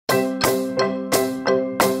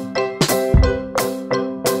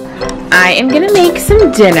I am gonna make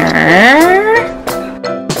some dinner.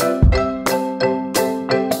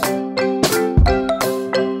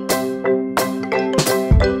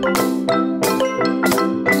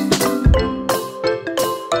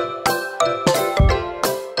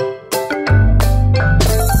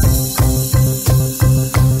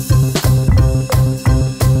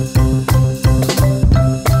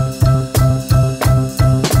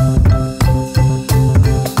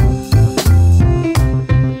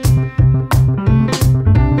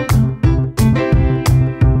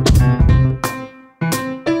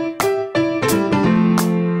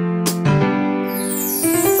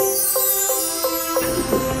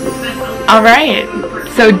 All right,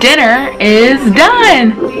 so dinner is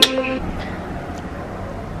done.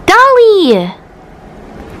 Dolly!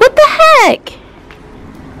 What the heck?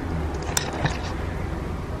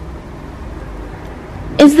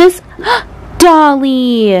 Is this...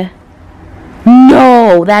 Dolly!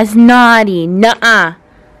 No, that's naughty. Nuh-uh.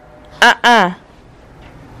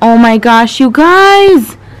 Oh my gosh, you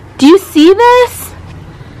guys! Do you see this?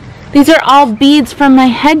 These are all beads from my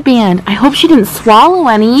headband. I hope she didn't swallow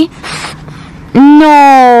any.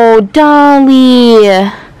 No, Dolly.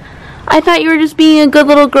 I thought you were just being a good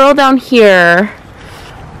little girl down here.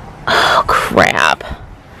 Oh, crap.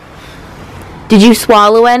 Did you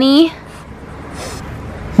swallow any?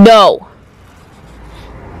 No.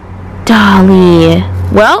 Dolly.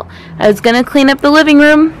 Well, I was gonna clean up the living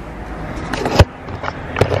room.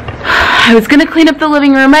 I was gonna clean up the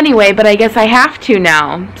living room anyway, but I guess I have to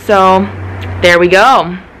now. So, there we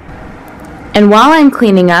go. And while I'm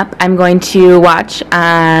cleaning up, I'm going to watch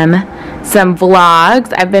some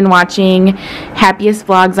vlogs. I've been watching Happiest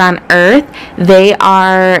Vlogs on Earth. They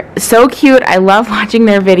are so cute. I love watching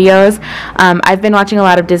their videos. I've been watching a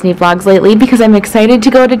lot of Disney vlogs lately because I'm excited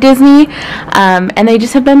to go to Disney. And they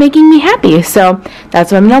just have been making me happy. So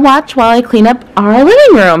that's what I'm going to watch while I clean up our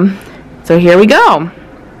living room. So here we go.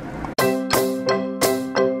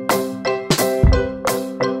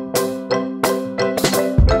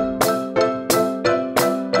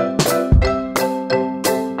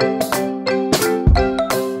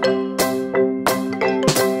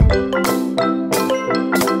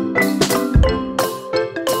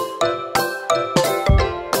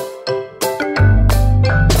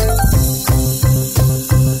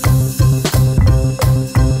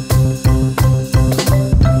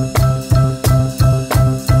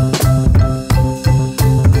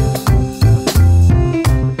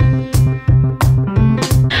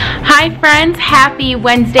 Hi friends, happy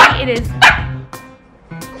Wednesday. It is...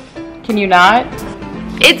 Can you not?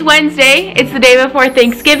 It's Wednesday. It's the day before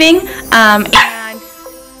Thanksgiving. And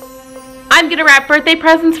I'm gonna wrap birthday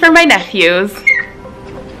presents for my nephews.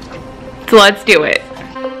 So let's do it.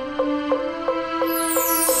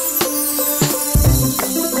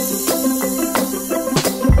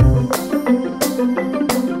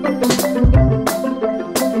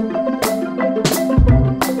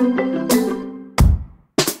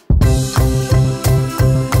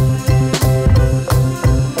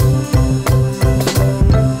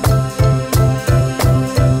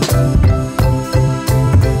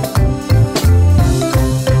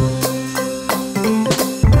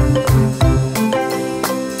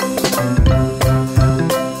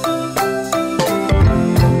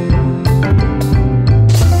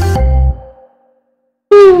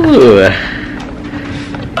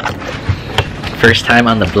 First time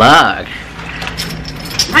on the vlog.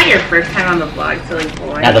 Not your first time on the vlog, silly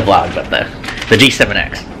boy. Not the vlog, but the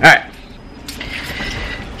G7X. Alright.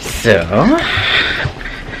 So,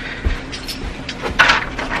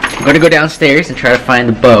 I'm going to go downstairs and try to find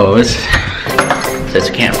the bows, since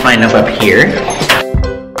we can't find them up here.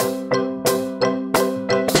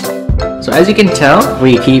 So as you can tell,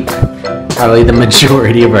 we keep probably the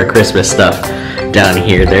majority of our Christmas stuff down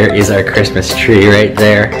here. There is our Christmas tree right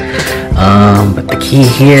there. But the key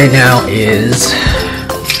here now is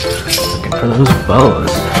looking for those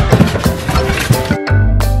bows.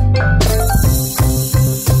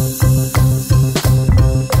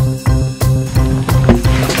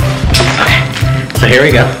 Okay, so here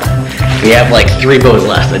we go. We have like 3 bows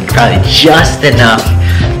left, and probably just enough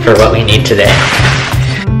for what we need today.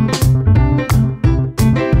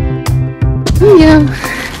 Yeah.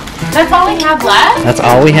 That's all we have left? That's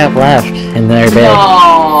all we have left in their bed.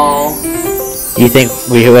 No. You think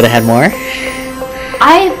we would have had more?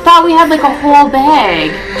 I thought we had like a whole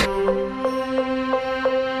bag.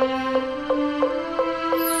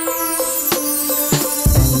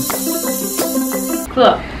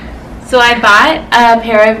 Cool. So I bought a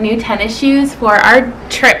pair of new tennis shoes for our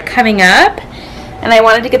trip coming up, and I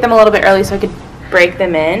wanted to get them a little bit early so I could break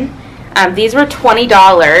them in. These were $20,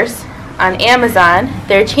 on Amazon.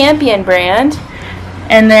 They're Champion brand,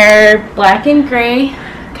 and they're black and gray,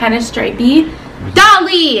 kind of stripy.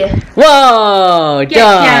 Dolly! Whoa,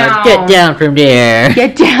 dog, get down from there.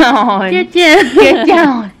 Get down. Get down. Get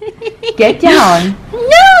down. Get down.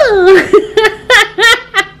 No!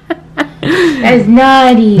 That's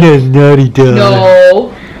naughty. That's naughty dog.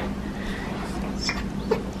 No.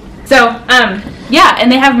 So, yeah,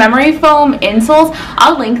 and they have memory foam insoles.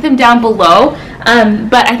 I'll link them down below.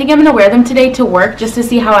 But I think I'm gonna wear them today to work just to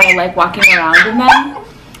see how I like walking around in them.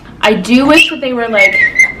 I do wish that they were like,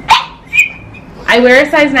 I wear a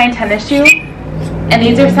size 9 tennis shoe, and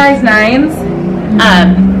these are size 9s.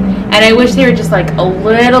 And I wish they were just like a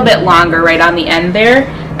little bit longer right on the end there.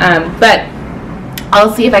 But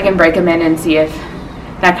I'll see if I can break them in and see if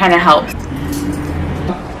that kind of helps.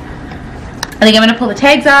 I think I'm going to pull the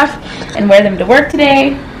tags off and wear them to work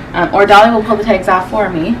today. Or Dolly will pull the tags off for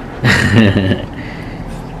me.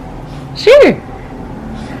 Sure.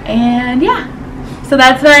 And yeah. So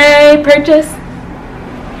that's my purchase